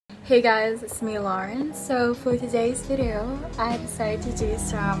Hey guys, it's me Lauren. So for today's video, I decided to do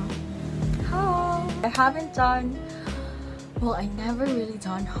some haul. I haven't done, well, I never really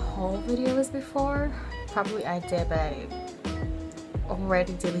done haul videos before. Probably I did, but I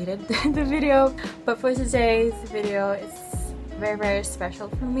already deleted the video. But for today's video, it's very special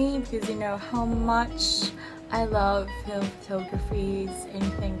for me because you know how much I love film photographies,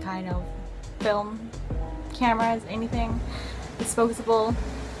 anything kind of film cameras, anything disposable.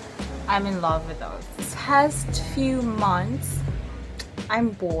 I'm in love with those. This past few months,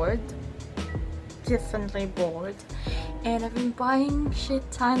 I'm bored, definitely bored, and I've been buying shit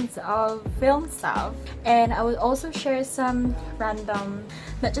tons of film stuff. And I would also share some random,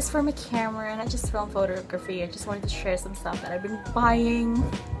 not just for my camera, not just film photography. I just wanted to share some stuff that I've been buying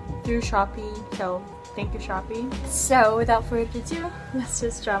through Shopee. So thank you, Shopee. So without further ado, let's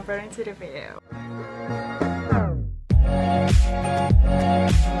just jump right into the video.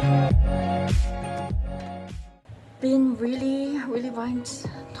 Been really buying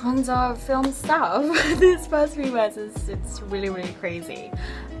tons of film stuff this past few months. It's really crazy.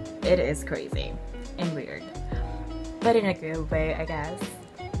 It is crazy and weird, but in a good way, I guess.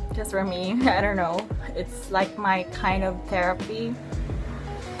 Just for me, I don't know, it's like my kind of therapy.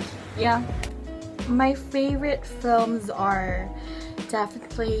 Yeah, my favorite films are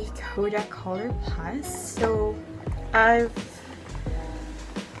definitely Kodak Color Plus. So I've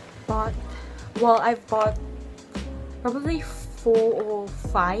bought probably 4 or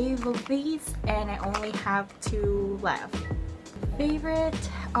 5 of these, and I only have 2 left. Favorite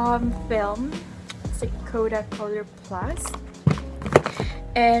film, it's the Kodak Color Plus.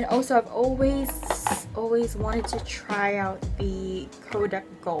 And also I've always wanted to try out the Kodak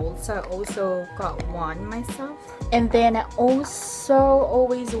Gold, so I also got one myself. And then I also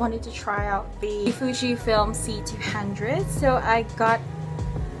always wanted to try out the Fujifilm C200, so I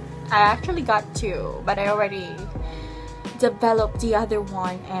actually got 2, but I already developed the other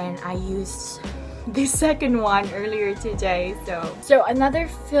one and I used the second one earlier today. So another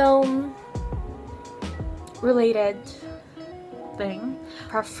film related thing,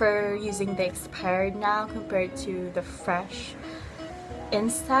 prefer using the expired now compared to the fresh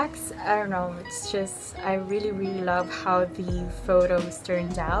Instax. I don't know, it's just I really love how the photos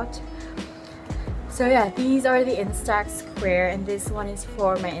turned out. So yeah, these are the Instax Square and this one is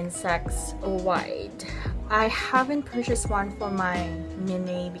for my Instax Wide. I haven't purchased one for my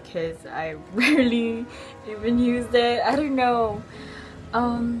Mini because I rarely even used it. I don't know.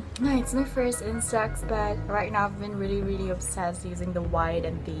 It's my first Instax, but right now I've been really obsessed using the Wide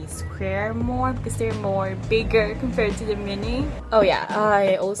and the Square more because they're more bigger compared to the Mini. Oh yeah,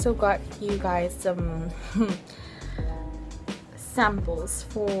 I also got you guys some samples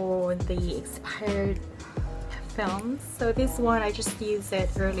for the expired films. So this one I just used it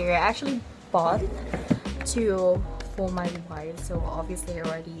earlier. I actually bought 2 for my Wide, so obviously I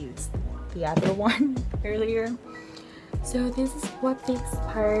already used the other one earlier. So this is what the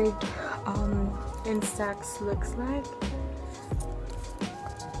expired Instax looks like.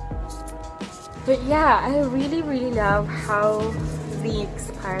 But yeah, I really love how the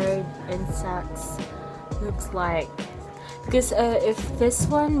expired Instax looks like, because if this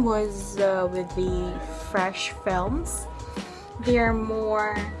one was with the fresh films, they're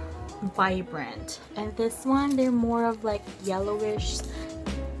more vibrant, and this one they're more of like yellowish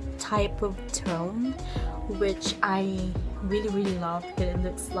type of tone, which I really love because it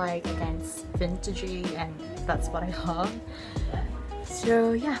looks like, again, vintagey, and that's what I love.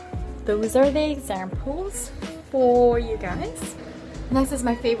 So yeah, those are the examples for you guys. Next is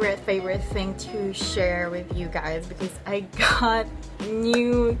my favorite thing to share with you guys, because I got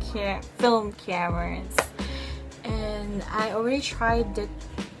new film cameras and I already tried the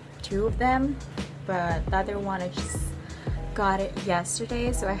 2 of them, but the other one I just got it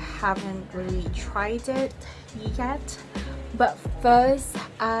yesterday, so I haven't really tried it yet. But first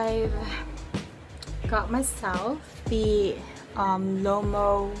I've got myself the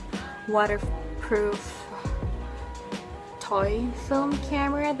Lomo waterproof toy film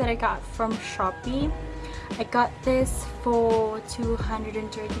camera that I got from Shopee. I got this for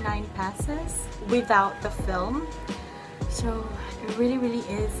 239 pesos without the film, so it really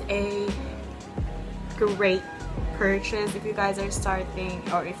is a great purchase if you guys are starting,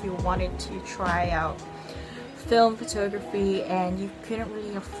 or if you wanted to try out film photography and you couldn't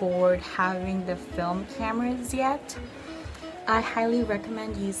really afford having the film cameras yet. I highly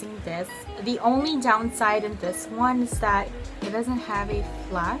recommend using this. The only downside in this one is that it doesn't have a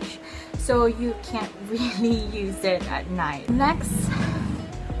flash, so you can't really use it at night. Next,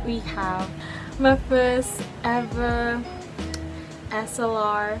 we have my first ever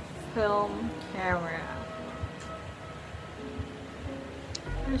SLR film camera.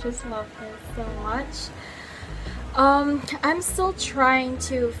 I just love this so much. I'm still trying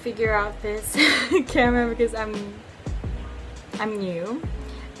to figure out this camera because I'm new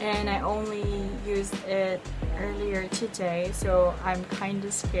and I only used it earlier today, so I'm kind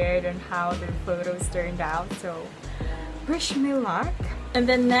of scared on how the photos turned out, so wish me luck. And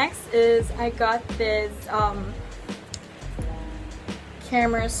then next is I got this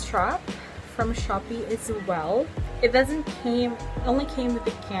camera strap from Shopee as well. It only came with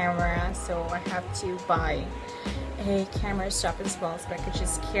the camera, so I have to buy a camera strap as well so I could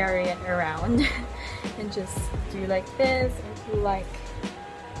just carry it around and just do like this and do like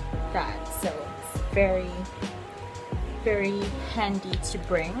that. So it's very, very handy to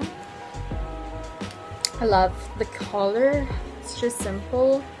bring. I love the color. It's just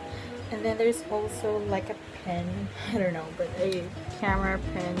simple. And then there's also like a pin, I don't know, but a camera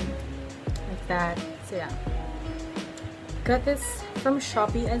pin like that. So yeah, got this from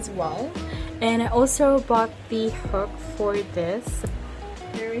Shopee as well. And I also bought the hook for this.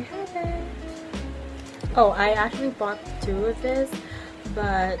 There we have it. Oh, I actually bought 2 of this,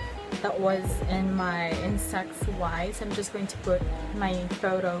 but that was in my insects Y, so I'm just going to put my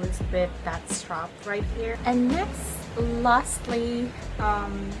photos with that strap right here. And next, lastly,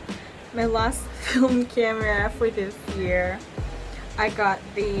 my last film camera for this year, I got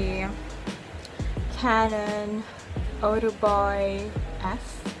the Canon Autoboy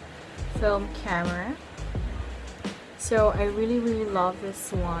F film camera. So I really love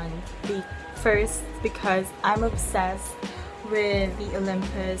this one. First, because I'm obsessed with the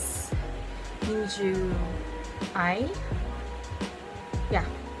Olympus Miju I. Yeah,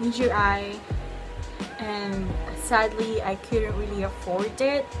 Miju I. And sadly, I couldn't really afford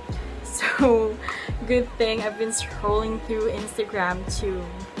it. So good thing I've been scrolling through Instagram to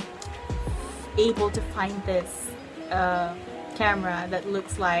able to find this camera that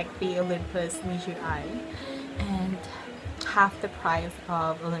looks like the Olympus Miju I and half the price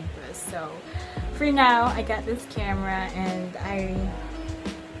of Olympus. So for now, I got this camera and I'm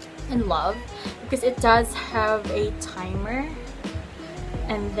in love because it does have a timer,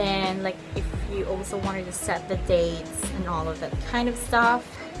 and then like if you also wanted to set the dates and all of that kind of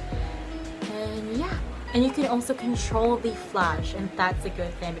stuff. And yeah, and you can also control the flash, and that's a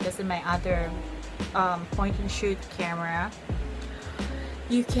good thing because in my other point and shoot camera,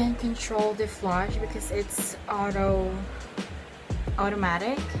 you can control the flash because it's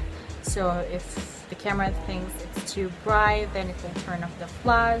automatic. So if the camera thinks it's too bright, then it will turn off the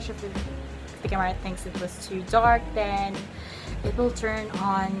flash. If the camera thinks it was too dark, then it will turn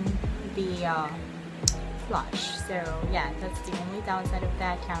on the flash. So yeah, that's the only downside of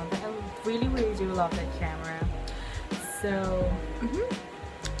that camera, but I really do love that camera. So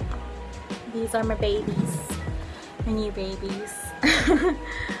these are my babies, my new babies.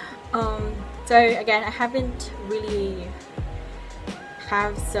 So again, I haven't really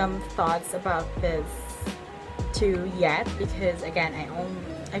have some thoughts about this too yet because again,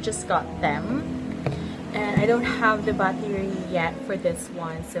 I just got them and I don't have the battery yet for this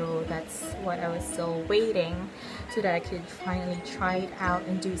one, so that's what I was still waiting so that I could finally try it out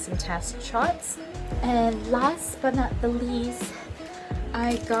and do some test shots. And last but not the least,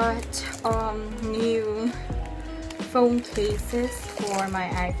 I got new phone cases for my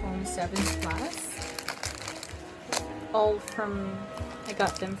iPhone 7 Plus. I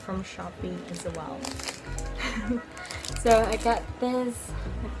got them from Shopee as well. So I got this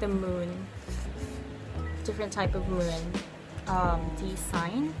with the moon, different type of moon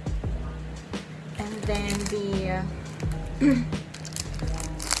design, and then the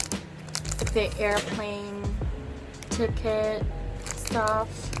airplane ticket stuff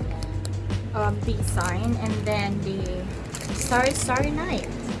design, and then the Starry Night.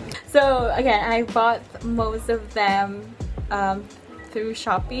 So again, I bought most of them through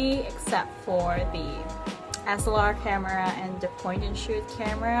Shopee except for the SLR camera and the point and shoot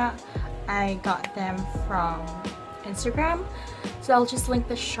camera. I got them from Instagram, so I'll just link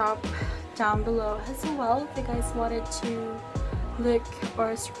the shop down below as well if you guys wanted to look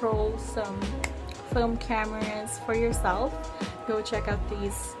or scroll some film cameras for yourself. Go check out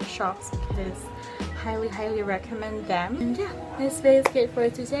these shops because highly recommend them. And yeah, this video is it for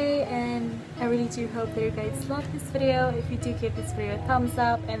today, and I really do hope that you guys love this video. If you do, give this video a thumbs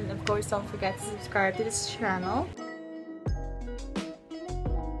up, and of course don't forget to subscribe to this channel.